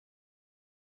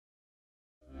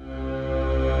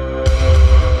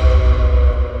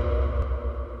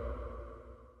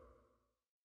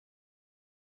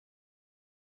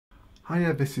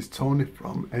Hiya, this is Tony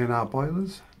from A&R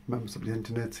Boilers, members of the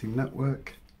Engineer Team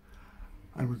Network,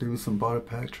 and we're doing some boiler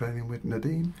repair training with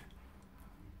Nadine.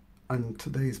 And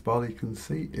today's boiler, you can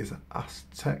see, is an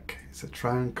Aztec. It's a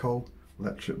Trianco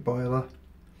electric boiler,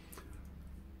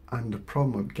 and the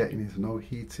problem with getting is no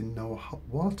heating, no hot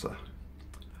water.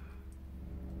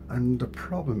 And the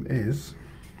problem is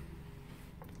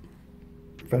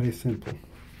very simple.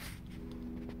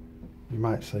 You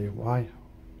might say, why?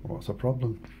 What's the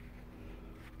problem?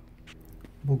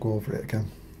 We'll go over it again.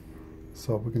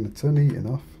 So we're going to turn the heating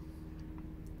off.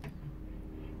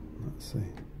 Let's see.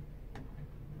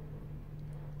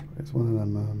 It's one of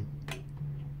them.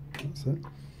 That's it.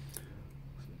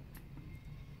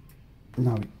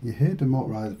 Now you hear the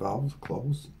motorised valves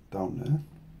close down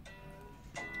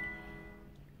there.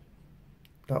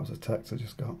 That was a text I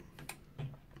just got.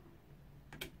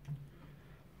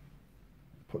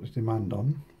 Put the demand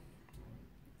on.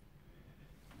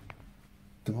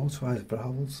 The motorised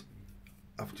valves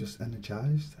I've just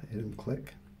energised. I hear them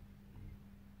click.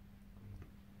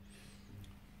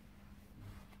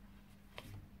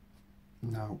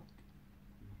 Now,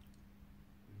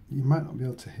 you might not be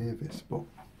able to hear this, but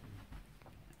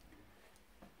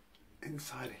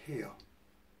inside here,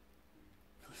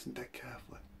 listen dead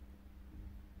carefully.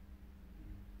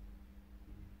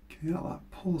 Can you hear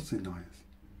that pulsing noise?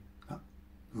 That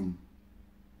boom,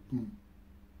 boom,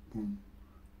 boom,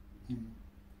 boom.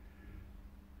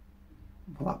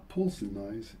 Well, that pulsing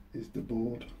noise is the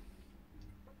board.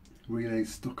 Relay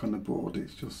stuck on the board,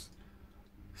 it's just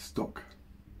stuck.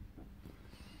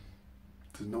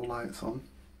 There's no lights on.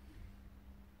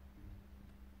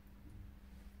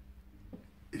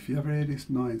 If you ever hear this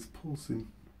noise pulsing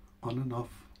on and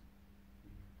off,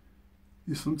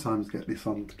 you sometimes get this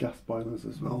on gas boilers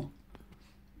as well.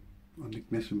 On the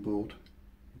ignition board,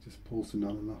 it's just pulsing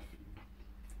on and off.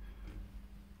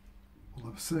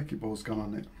 Well, the circuit board's gone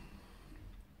on it.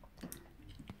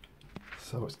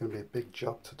 So it's going to be a big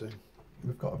job to do.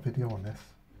 We've got a video on this.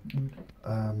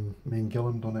 Me and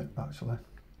Gilliam done it actually.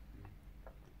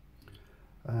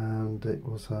 And it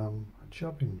was a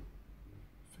job in,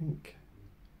 I think,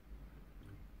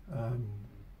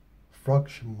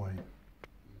 Frogsham's Way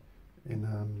in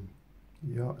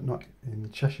not in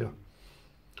Cheshire.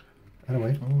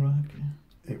 Anyway,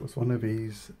 it was one of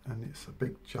these, and it's a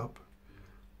big job.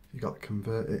 You got to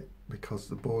convert it because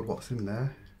the board what's in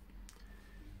there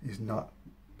is not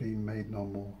being made no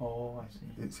more. Oh, I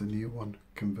see. It's a new one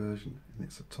conversion, and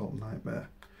it's a total nightmare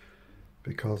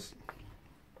because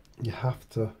you have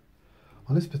to,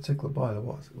 on this particular boiler,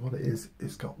 what it is,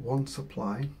 it's got one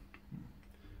supply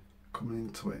coming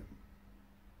into it,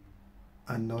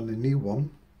 and on the new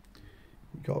one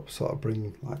you've got to sort of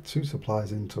bring like two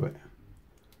supplies into it.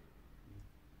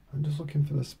 I'm just looking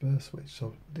for the spare switch.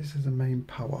 So this is the main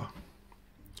power.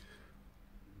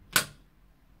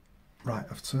 Right,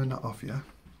 I've turned that off, yeah,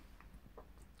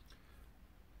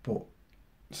 but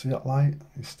see that light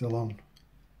is still on.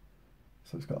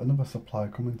 So it's got another supply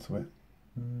coming to it.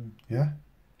 Yeah?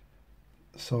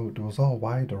 So there was all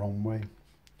wired the wrong way.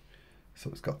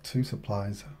 So it's got two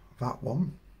supplies, that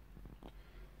one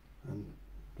and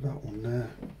that one there.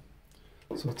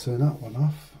 So I'll turn that one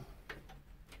off.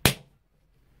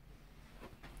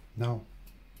 Now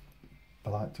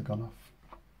the lights have gone off.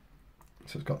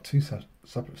 So it's got two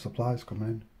separate supplies coming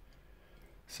in.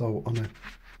 So on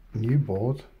a new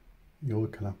board you're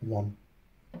looking at one.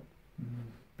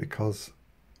 Because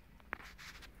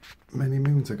many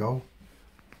moons ago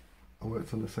I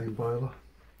worked on the same boiler,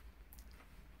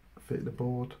 fitted the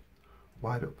board,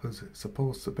 wired up as it's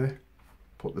supposed to be,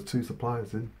 put the two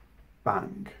supplies in,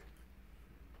 bang,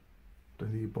 the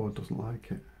new board doesn't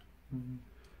like it.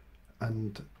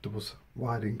 And there was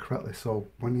wired incorrectly, so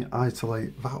when you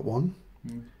isolate that one,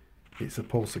 it's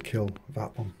supposed to kill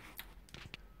that one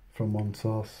from one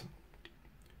source.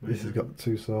 This has got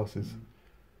two sources.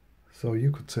 So you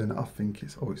could turn it off, think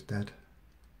it's dead,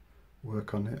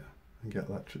 work on it and get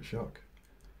electric shock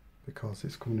because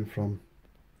it's coming from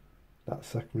that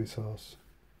secondary source.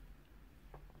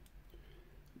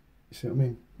 You see what I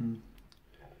mean?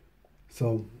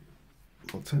 So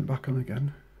we'll turn it back on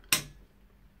again.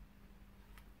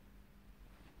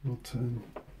 We'll turn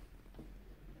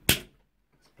this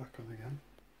back on again.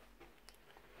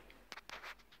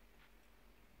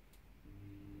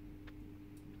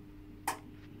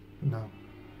 Now,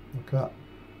 look at that.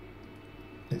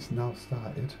 It's now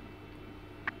started.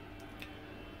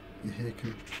 You hear,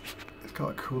 it's got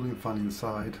a cooling fan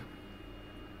inside.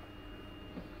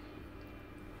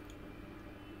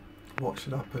 What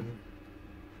should happen?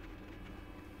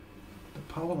 The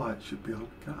power light should be on.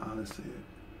 Can't hardly see it.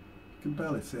 You can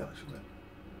barely see it actually.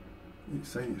 it's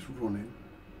saying it's running,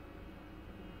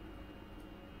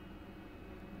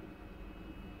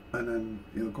 and then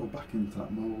it'll go back into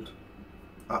that mode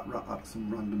at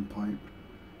some random point.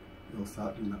 It'll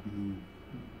start doing that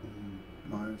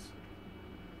noise.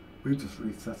 We just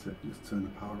reset it, just turn the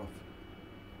power off.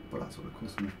 But that's what the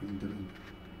customer's been doing.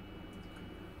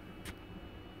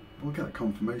 We'll get a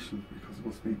confirmation because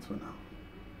we'll speak to her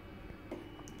now.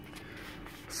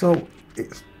 So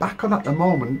it's back on at the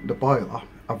moment, the boiler.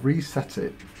 I've reset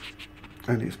it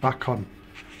and it's back on.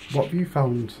 What have you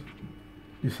found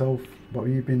yourself? What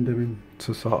have you been doing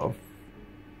to sort of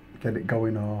get it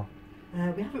going? Or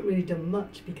we haven't really done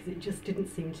much because it just didn't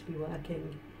seem to be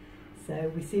working.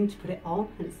 So we seemed to put it on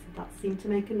and that seemed to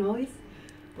make a noise,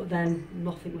 but then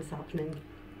nothing was happening.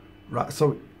 Right,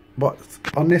 so what,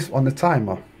 on the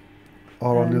timer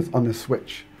or on the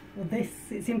switch? Well,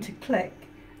 it seemed to click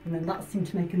and then that seemed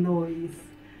to make a noise,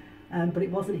 but it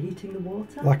wasn't heating the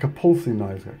water. Like a pulsing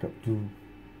noise, like a doo,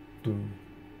 doo,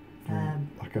 doo,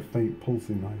 like a faint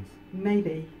pulsing noise.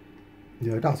 Maybe.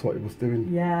 Yeah, that's what it was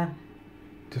doing. Yeah.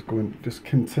 Just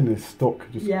continuous stuck.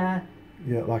 Just, yeah.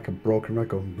 Yeah, like a broken record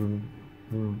going boom,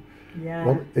 boom. Yeah.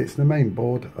 Well, it's the main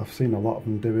board. I've seen a lot of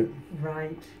them do it.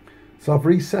 Right. So I've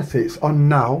reset it. It's on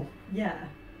now. Yeah.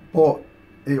 But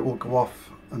it will go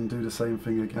off and do the same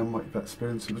thing again, what you've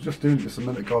experienced. I was just doing this a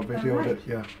minute ago, I videoed it,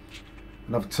 yeah.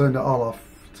 And I've turned it all off,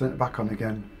 turned it back on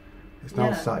again. It's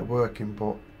now started working,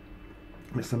 but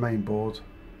it's the main board.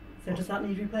 So does that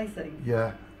need replacing?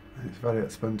 Yeah, and it's very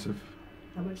expensive.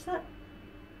 How much is that?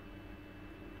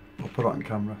 I'll put it on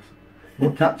camera.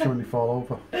 We'll catch you when you fall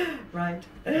over. Right.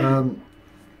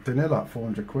 They're near like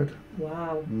 400 quid.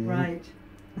 Wow, right.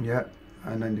 Yeah,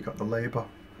 and then you got the labour.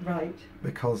 Right.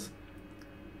 Because,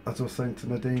 as I was saying to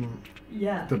Nadine,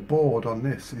 yeah, the board on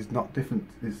this is not different,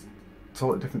 is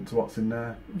totally different to what's in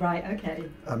there. Right, okay.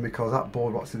 And because that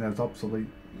board, what's in there is obsolete.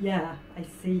 Yeah, I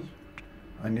see.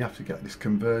 And you have to get this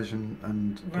conversion,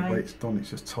 and the way it's done, it's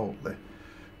just totally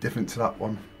different to that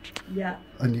one. Yeah.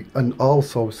 And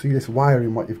also, see this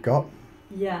wiring, what you've got?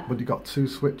 Yeah. But you've got two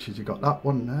switches, you've got that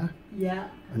one there. Yeah.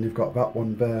 And you've got that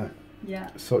one there. Yeah.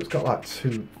 So it's got like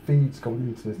two feeds going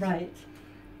into this. Right.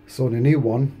 So in the new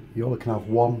one, you only can have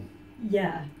one.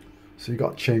 Yeah. So you've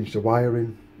got to change the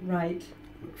wiring. Right.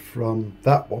 From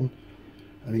that one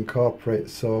and incorporate,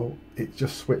 so it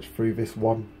just switched through this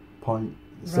one point.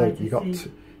 So right,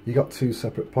 you got two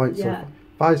separate points. Yeah. So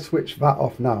if I switch that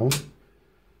off now,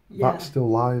 that's still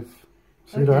live.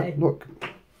 See that? Look.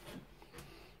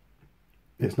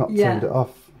 It's not turned it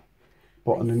off.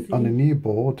 But on a new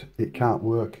board, it can't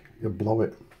work. You'll blow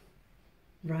it.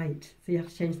 Right. So you have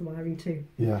to change the wiring too.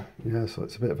 Yeah, so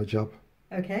it's a bit of a job.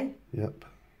 Okay. Yep.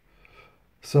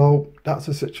 So that's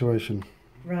the situation.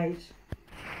 Right.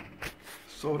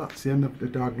 So that's the end of the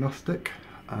diagnostic.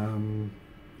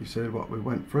 You see what we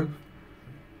went through.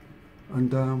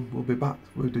 And we'll be back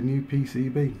with the new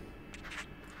PCB.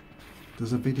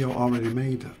 There's a video already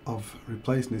made of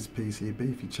replacing this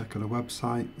PCB. If you check on the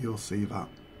website, you'll see that.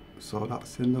 So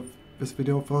that's the end of this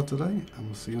video for today, and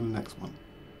we'll see you on the next one.